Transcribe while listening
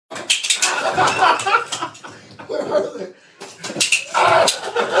Where are they?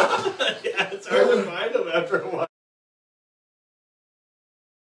 Yeah, it's hard to find them after a while.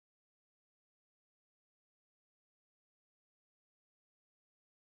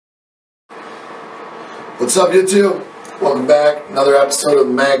 What's up, YouTube? Welcome back. Another episode of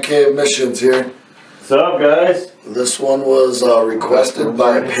the Mancave Missions here. What's up, guys? This one was requested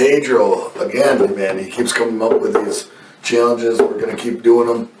by Pedro. Again, man, he keeps coming up with these challenges. We're going to keep doing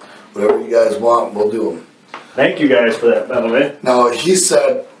them. Whatever you guys want, we'll do them. Thank you guys for that, by the way. Now, he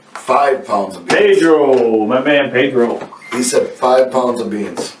said 5 pounds of beans. Pedro, my man Pedro. He said 5 pounds of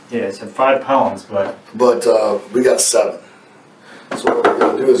beans. Yeah, it said 5 pounds, but we got 7. So what we're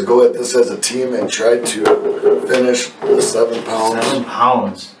going to do is go at this as a team and try to finish the 7 pounds. 7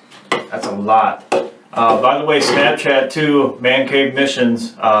 pounds. That's a lot. By the way, Snapchat too, Mancave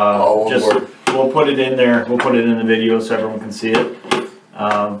Missions. We'll put it in there. We'll put it in the video so everyone can see it.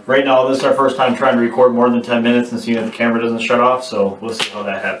 Right now, this is our first time trying to record more than 10 minutes and seeing if the camera doesn't shut off. So we'll see how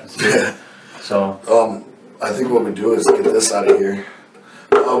that happens. So I think what we do is get this out of here.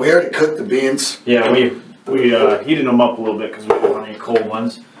 We already cooked the beans. Yeah, we heated them up a little bit because we don't want any cold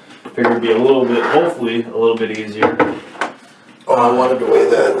ones. Figured it'd be a little bit, hopefully, a little bit easier. I wanted to weigh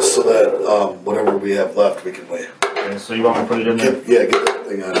that so that whatever we have left, we can weigh. Okay, so you want me to put it in there? Yeah, get that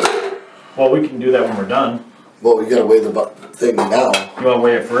thing out of there. Well, we can do that when we're done. Well, we gotta weigh the thing now. You want to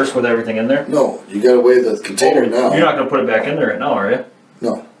weigh it first with everything in there? No, you gotta weigh the container now. You're not going to put it back in there right now, are you?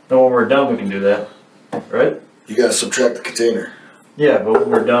 No. Then when we're done, we can do that. Right? You gotta subtract the container. Yeah, but when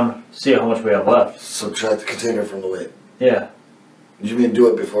we're done, see how much we have left. Subtract the container from the weight. Yeah. You mean do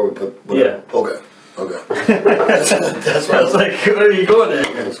it before we put... Yeah. Okay. Okay. That's what I was like, where are you going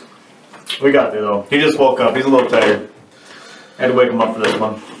at? We got there though. He just woke up. He's a little tired. Had to wake him up for this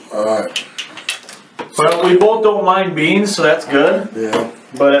one. Alright. But we both don't mind beans, so that's good. Yeah.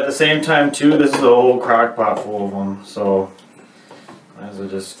 But at the same time too, this is a whole crock pot full of them, so as I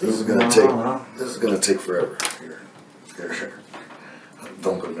just This is gonna take forever. Here.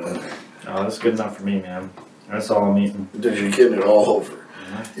 Don't put it in there. Oh, that's good enough for me, man. That's all I'm eating. Dude, you're getting it all over.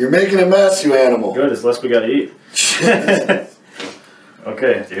 You're making a mess, you animal. Good, it's less we gotta eat.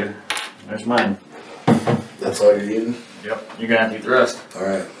 Okay, dude. There's mine. That's all you're eating? Yep. You're gonna have to eat the rest.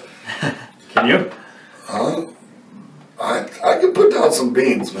 Alright. Can you? I can put down some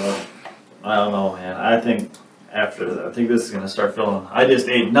beans, man. I don't know, man. I think after that, I think this is gonna start filling. I just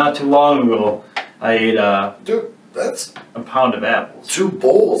ate not too long ago. I ate Dude, that's a pound of apples. 2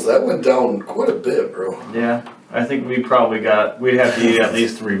 bowls. That went down quite a bit, bro. Yeah. I think we'd have to eat at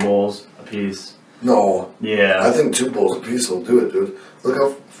least 3 bowls a piece. No. Yeah. I think 2 bowls a piece will do it, dude. Look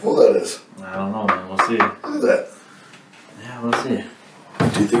how full that is. I don't know, man. We'll see. Look at that. Yeah, we'll see.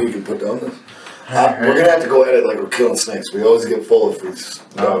 Do you think you can put down this? We're going to have to go at it like we're killing snakes. We always get full if we...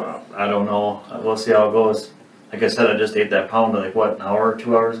 No, I don't know. We'll see how it goes. Like I said, I just ate that pound like, what, an hour or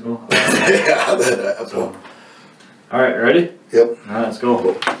 2 hours ago? Yeah, that apple. So, alright, ready? Yep. Alright, let's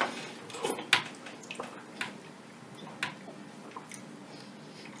go.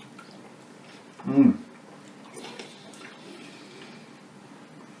 Mmm.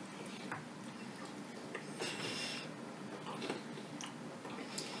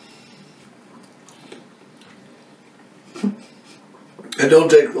 It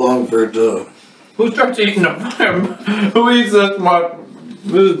don't take long for it to... Who starts eating a pie? Who eats this much?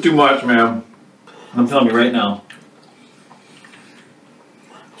 This is too much, man. I'm telling you right now.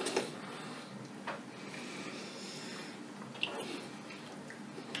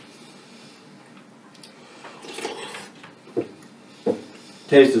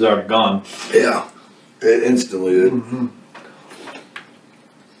 Taste is already gone. Yeah. It instantly did.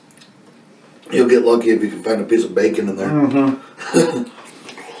 You'll get lucky if you can find a piece of bacon in there.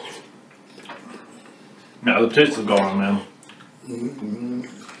 Yeah, the taste is gone, man.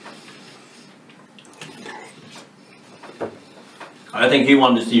 I think he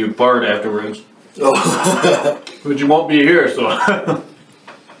wanted to see you fart afterwards. Oh. But you won't be here, so. I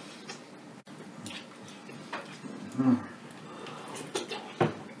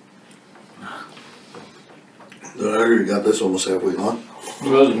already got this almost halfway gone.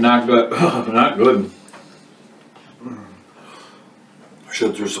 Well, it's not good. Not good. I should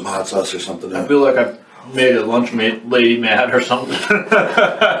have threw some hot sauce or something in. I feel like I made a lunch lady mad or something.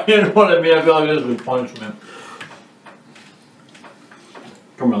 You know what I mean? I feel like this is punishment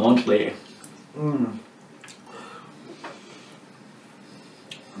from a lunch lady.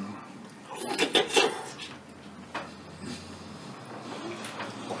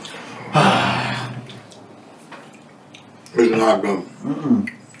 It's not good.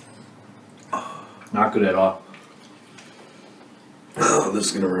 Not good at all. This This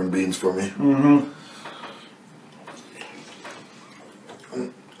is gonna ruin beans for me.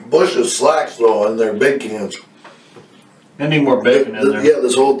 Bush's slacks though, and they're big cans. I need more bacon in there. Yeah,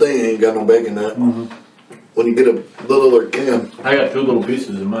 this whole thing ain't got no bacon in it. When you get a littler can. I got 2 little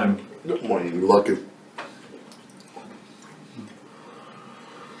pieces in mine. Well, you're lucky.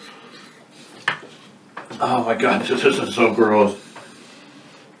 Oh my god, this is so gross.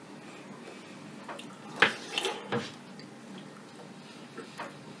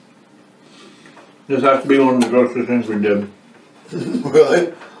 This has to be one of the grossest things we did.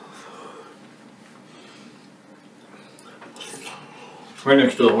 Really? Right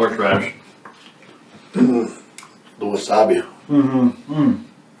next to the horseradish. The wasabi.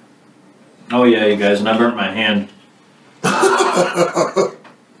 Oh yeah, you guys, and I burnt my hand.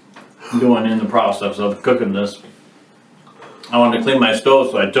 Doing in the process of cooking this. I wanted to clean my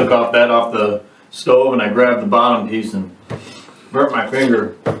stove, so I took that off the stove and I grabbed the bottom piece and burnt my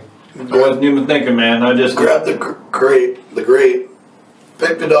finger. I wasn't even thinking, man. I just grabbed the grate,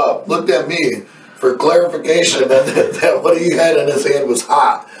 picked it up, looked at me for clarification that what he had in his hand was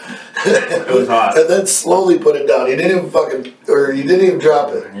hot. It was hot. And then slowly put it down. He didn't even drop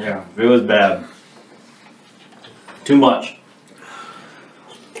it. Yeah, it was bad. Too much.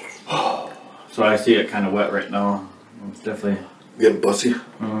 So I see it kind of wet right now. It's definitely getting bussy.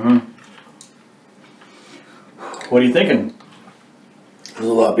 What are you thinking? There's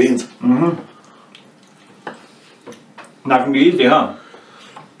a lot of beans. Not gonna be easy, huh?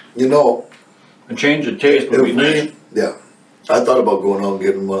 You know, a change of taste would be nice. Yeah, I thought about going out and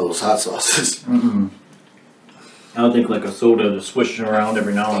getting one of those hot sauces. I would think like a soda to swish it around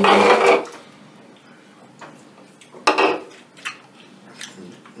every now and then.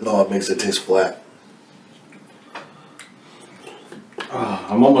 No, it makes it taste flat.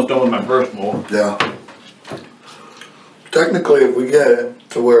 I'm almost done with my first bowl. Yeah. Technically, if we get it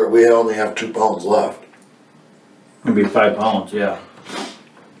to where we only have 2 pounds left. It'd be 5 pounds, yeah.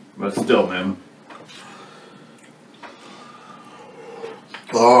 But still, man.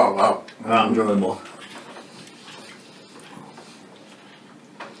 Oh, wow. Not enjoyable.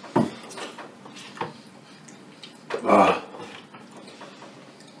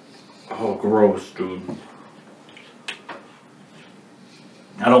 Oh, gross, dude.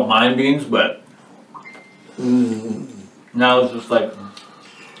 I don't mind beans, but now it's just like,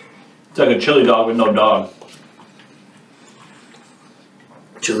 it's like a chili dog with no dog.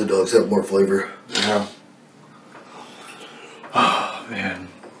 Chili dogs have more flavor. Yeah. Oh, man.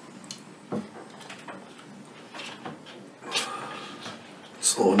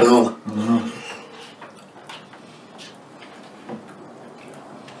 Slow down.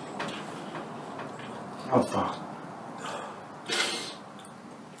 Oh, fuck.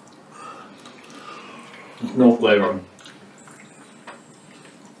 No flavor.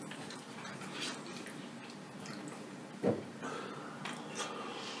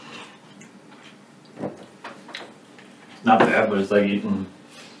 Not bad, but it's like eating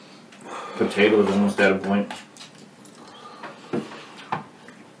potatoes almost at a point.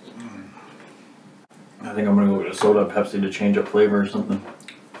 I think I'm gonna go get a soda Pepsi to change up flavor or something.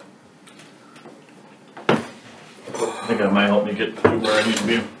 I think that might help me get to where I need to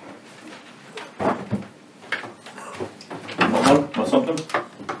be. Want something?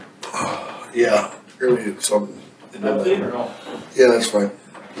 Yeah, really something. Pepsi or no? Yeah, that's fine.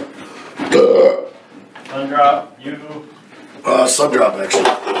 Sun drop, you. Sun drop actually.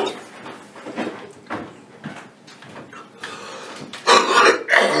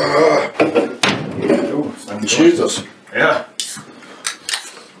 Ooh, Jesus. Yeah.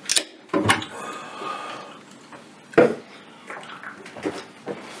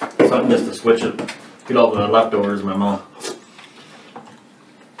 Something just to switch it. Get all the leftovers in my mouth.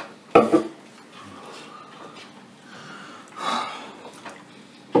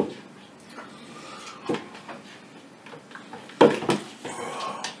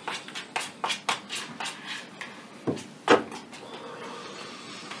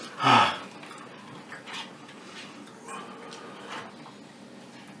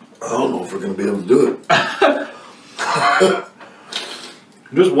 I don't know if we're gonna be able to do it.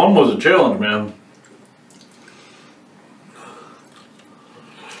 Just one was a challenge, man.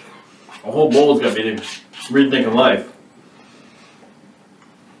 A whole bowl's got me rethinking life.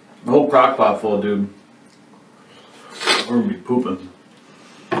 The whole crock pot full, dude. We're gonna be pooping.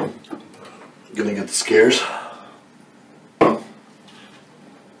 Gonna get the scares.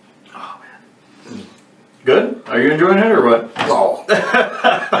 Good? Are you enjoying it or what? Oh.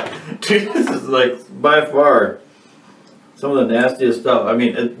 Dude, this is like by far some of the nastiest stuff. I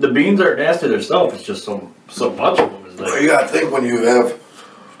mean, the beans aren't nasty themselves. It's just so much of them is like. You gotta think when you have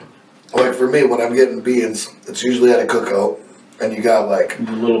Like for me, when I'm getting beans, it's usually at a cookout, and you got like a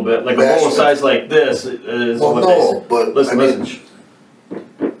little bit, like a bowl size like this is well, what no, but listen, I mean, listen.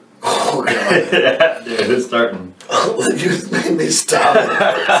 Oh god, yeah, dude, it's starting. You made me stop.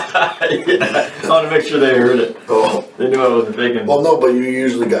 Yeah. I want to make sure they heard it. Oh, they knew I wasn't faking. Well, no, but you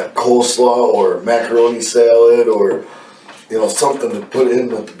usually got coleslaw or macaroni salad or something to put in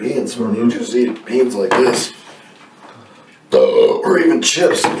with the beans. When you just eat beans like this, or even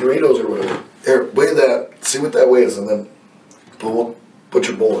chips, Doritos or whatever. Here, weigh that. See what that weighs, and then put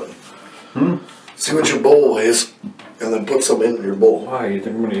your bowl in. See what your bowl weighs, and then put some in your bowl. Why? You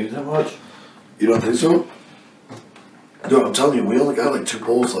think I'm gonna use that much? You don't think so? Dude, I'm telling you, we only got like 2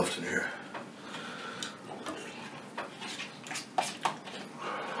 bowls left in here.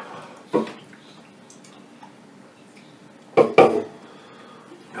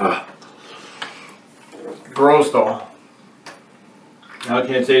 Gross though. I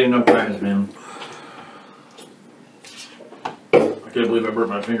can't say it enough times, man. I can't believe I burnt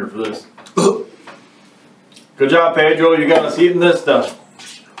my finger for this. Good job, Pedro. You got us eating this stuff.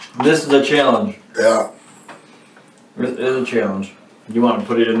 This is a challenge. Yeah. It is a challenge. You want to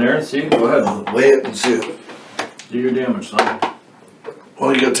put it in there and see? Go ahead. Weigh it and see it. Do your damage, son.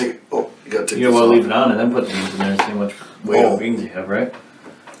 Well, you gotta take it. Oh, you gotta take it. You want to leave it on and then put the beans in there and see how much weight of beans you have, right?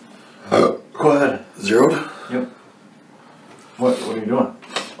 Go ahead. Zeroed? Yep. What are you doing?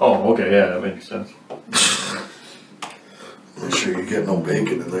 Oh, okay, yeah, that makes sense. Make sure you get no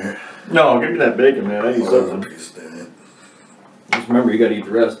bacon in there. No, give me that bacon, man. I need something. Piece, damn it. Just remember, you gotta eat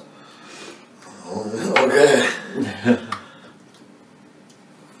the rest. Okay.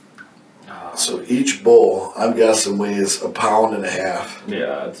 So each bowl, I'm guessing, weighs 1.5 pounds.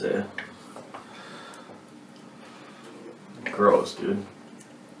 Yeah, I'd say. Gross, dude.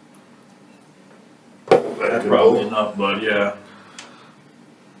 That's probably enough, bud, yeah.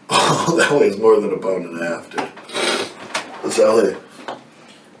 Oh, that weighs more than 1.5 pounds, dude. What's that weigh?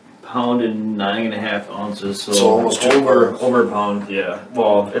 Pound and 9.5 ounces, so almost over a pound, yeah.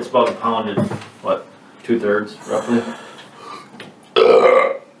 Well, it's about a pound and what, 2/3 roughly?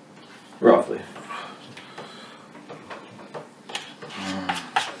 Roughly.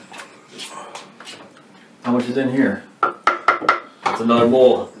 How much is in here? That's another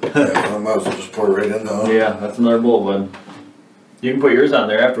bowl. Yeah, I might as well just pour it right in, huh? Yeah, that's another bowl, bud. You can put yours on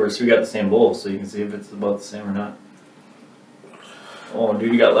there afterwards, so we got the same bowl, so you can see if it's about the same or not. Oh,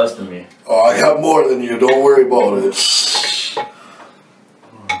 dude, you got less than me. Oh, I got more than you. Don't worry about it.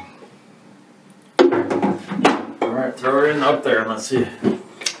 Alright, throw it in up there and let's see.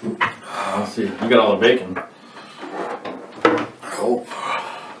 Let's see. You got all the bacon. I hope.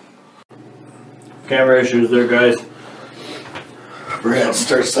 Camera issues there, guys. We're gonna have to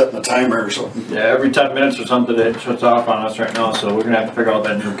start setting a timer or something. Yeah, every 10 minutes or something it shuts off on us right now, so we're gonna have to figure out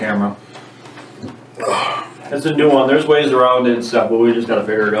that new camera. It's a new one. There's ways around it and stuff, but we just gotta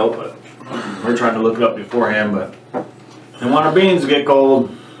figure it out. But we're trying to look it up beforehand. But we want our beans to get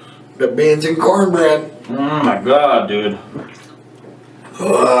cold. The beans and cornbread. Oh my god, dude!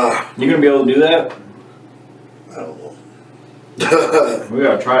 You gonna be able to do that? I don't know. We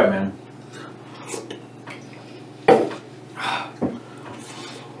gotta try it, man.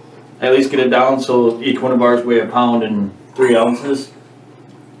 At least get it down so each one of ours weigh 1 pound and 3 ounces.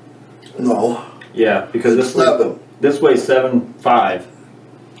 No. Yeah, because this weighs 7.5.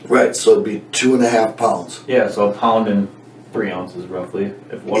 Right, so it'd be 2.5 pounds. Yeah, so 1 pound and 3 ounces roughly.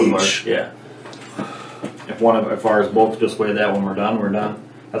 If one of ours, yeah. If ours both just weigh that when we're done.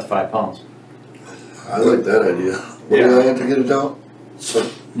 That's 5 pounds. I like that idea. What do I have to get it down? So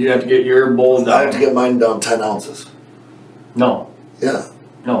you have to get your bowl down. I have to get mine down 10 ounces. No. Yeah.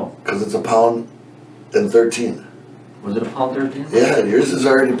 No. Because it's 1 pound and 13. Was it 1 pound 13? Yeah, yours is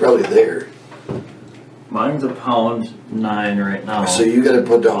already probably there. Mine's 1 pound 9 right now. So you got to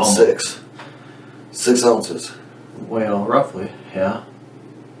put down 6 ounces. Well, roughly, yeah.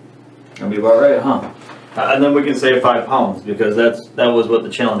 That'll be about right, huh? And then we can say 5 pounds because that was what the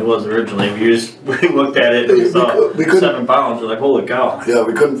challenge was originally. We looked at it and we saw 7 pounds. We're like, holy cow! Yeah,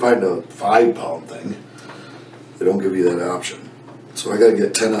 we couldn't find a 5 pound thing. They don't give you that option. So I got to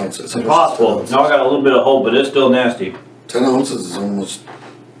get 10 ounces. It's impossible. Now I got a little bit of hope, but it's still nasty. 10 ounces is almost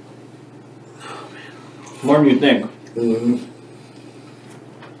more than you think. Mm-hmm.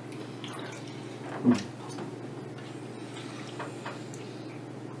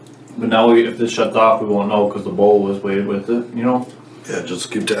 But now if this shuts off, we won't know because the bowl was weighed with it, you know? Yeah,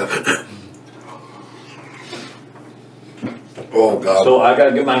 just keep tapping. Oh, God. So I got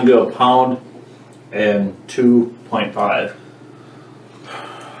to get mine to 1 pound and 2.5.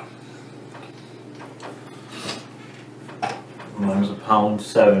 Mine's 1 pound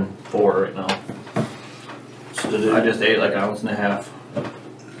 7.4 right now. So I just ate like 1.5 ounces.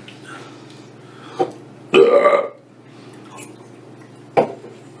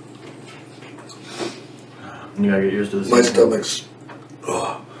 You gotta get used to this. My stomach's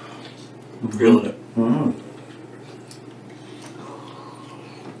I'm feeling it. Mm.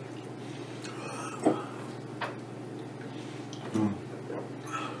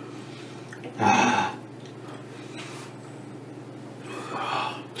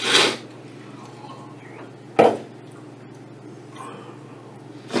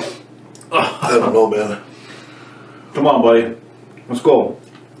 I don't know, man. Come on, buddy. Let's go.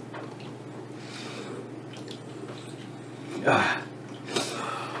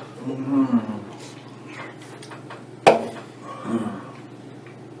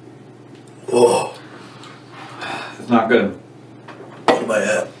 Oh, It's not good. what am I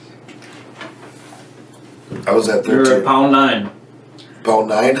at? I was at You're 13. at pound 9. Pound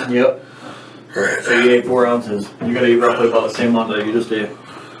 9? Yep. Alright. So you ate 4 ounces. You gotta eat roughly about the same amount that you just ate.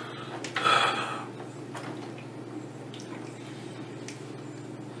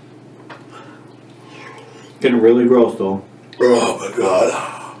 Getting really gross though. Oh my god.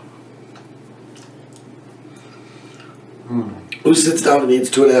 Who sits down and eats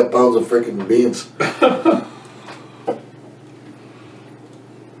 2.5 pounds of freaking beans?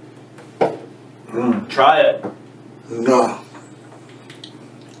 Try it. No.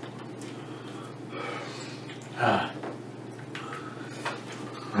 I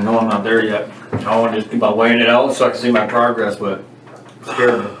know I'm not there yet. I want to just keep on weighing it out so I can see my progress, but it's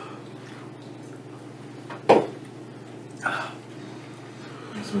scared me.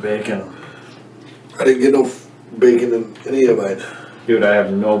 Get some bacon. I didn't get no bacon in any of mine. Dude, I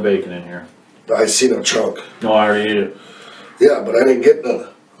have no bacon in here. I seen a chunk. No, I already ate it. Yeah, but I didn't get none.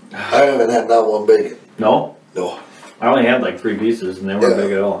 I haven't had not one bacon. No? No. I only had like 3 pieces and they weren't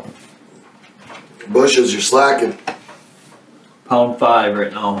big at all. Bushes, you're slacking. Pound 5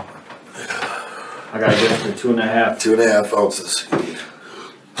 right now. I gotta get it to 2.5. 2.5 ounces.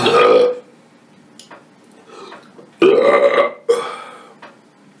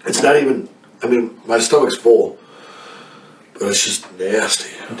 It's not even, I mean, my stomach's full, but it's just nasty.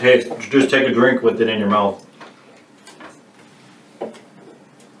 Just take a drink with it in your mouth.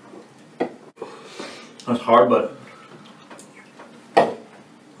 That's hard, but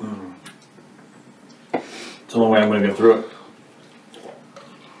it's the only way I'm gonna get through it.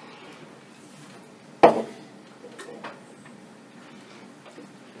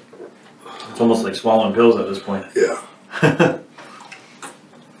 It's almost like swallowing pills at this point. Yeah.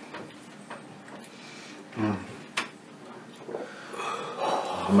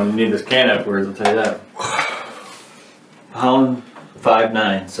 I'm gonna need this can afterwards, I'll tell you that. Pound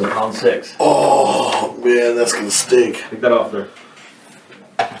 5.9, so pound 6. Oh, man, that's gonna stink. Take that off there.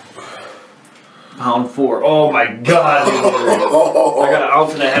 Pound 4. Oh my god, dude. I got 1.5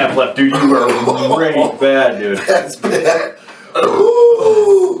 ounces left, dude. You are really bad, dude. That's bad.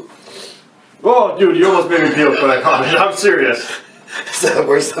 Ooh. Oh, dude, you almost made me puke when I commented. I'm serious. Is that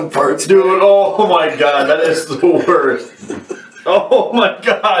worse than parts? Dude, oh my god, that is the worst. Oh my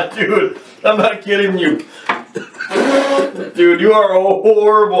god, dude. I'm not kidding you. Dude, you are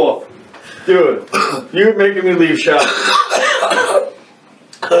horrible. Dude, you're making me leave shop.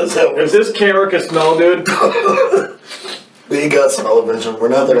 If this camera can smell, dude. We ain't got smell-o-vision. We're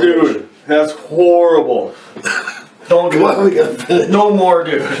not there. Dude, that's horrible. Don't do Why we gotta finish? No more,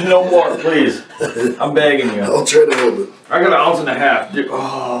 dude. No more, please. I'm begging you. I'll try to hold it. I got 1.5 ounces, dude.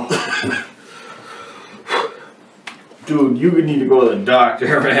 Oh. Dude, you need to go to the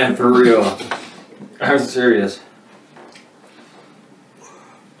doctor, man, for real. I'm serious.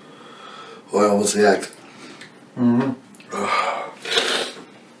 Well, I almost yacked. Mm-hmm.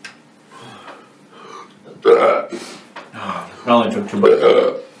 I only took 2 bites.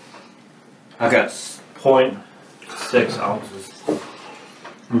 I got 0.6 ounces.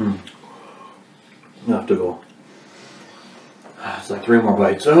 Enough to go. It's like 3 more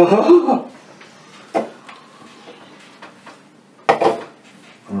bites.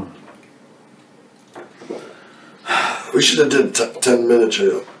 We should have did 10 minutes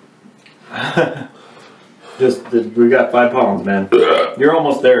here. We got 5 pounds, man. You're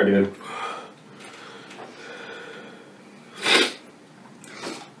almost there, dude.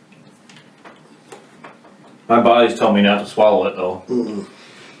 My body's telling me not to swallow it, though. Mm-mm.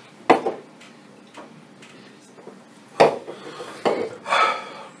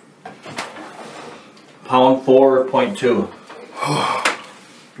 Pound 4.2.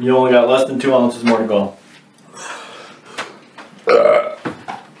 You only got less than 2 ounces more to go.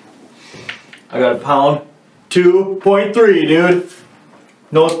 I got a pound 2.3, dude.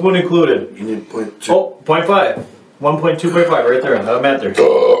 No spoon included. You need 0.2. Oh, 0.5. 1.2.5 right there. I'm at there.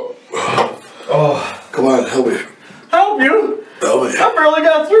 Oh. Come on, help me. Help you? Help me. I barely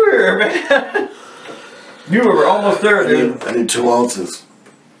got through here, man. You were almost there, dude. I need 2 ounces.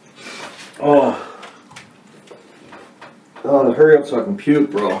 Oh. Oh, hurry up so I can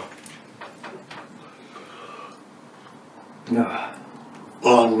puke, bro.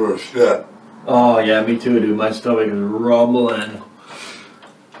 Oh, shit. Oh, yeah, me too, dude. My stomach is rumbling.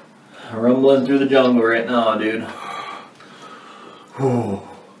 Rumbling through the jungle right now, dude. Whew.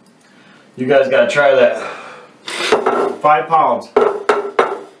 You guys gotta try that. 5 pounds.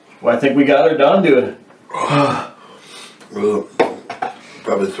 Well, I think we got her done, dude.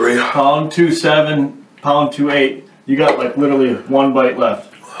 Probably 3. Pound 2.7, pound 2.8. You got like literally 1 bite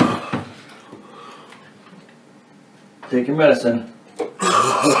left. Take your medicine.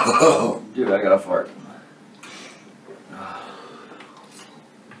 Dude, I got a fart.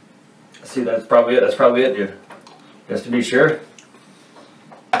 See, that's probably it. That's probably it, dude. Just to be sure.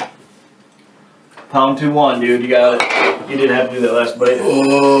 Pound 2.1, dude. You got it. You didn't have to do that last bite.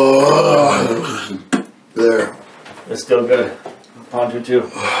 Oh, there. It's still good. Pound 2.2.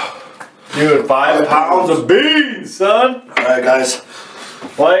 Dude, 5 pounds of beans, son. All right, guys.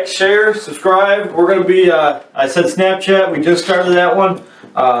 Like, share, subscribe. We're gonna be. I said Snapchat. We just started that one.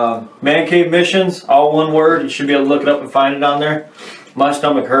 Mancave Missions, all one word. You should be able to look it up and find it on there. My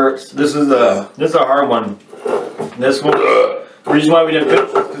stomach hurts. This is a hard one. This one. The reason why we didn't finish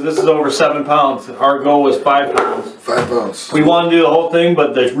it is because this is over 7 pounds. Our goal was 5 pounds. 5 pounds. We wanted to do the whole thing,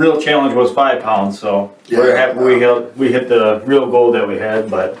 but the real challenge was 5 pounds. So we're happy we hit the real goal that we had.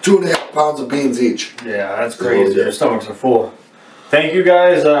 But 2.5 pounds of beans each. Yeah, that's crazy. Our stomachs are full. Thank you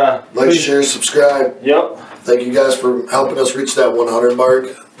guys. Like, share, subscribe. Yep. Thank you guys for helping us reach that 100 mark.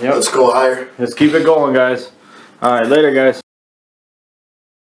 Yep. Let's go higher. Let's keep it going, guys. All right, later, guys.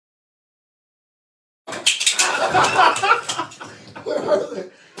 Where are they?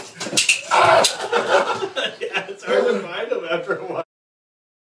 Yeah, it's hard to find them after a while.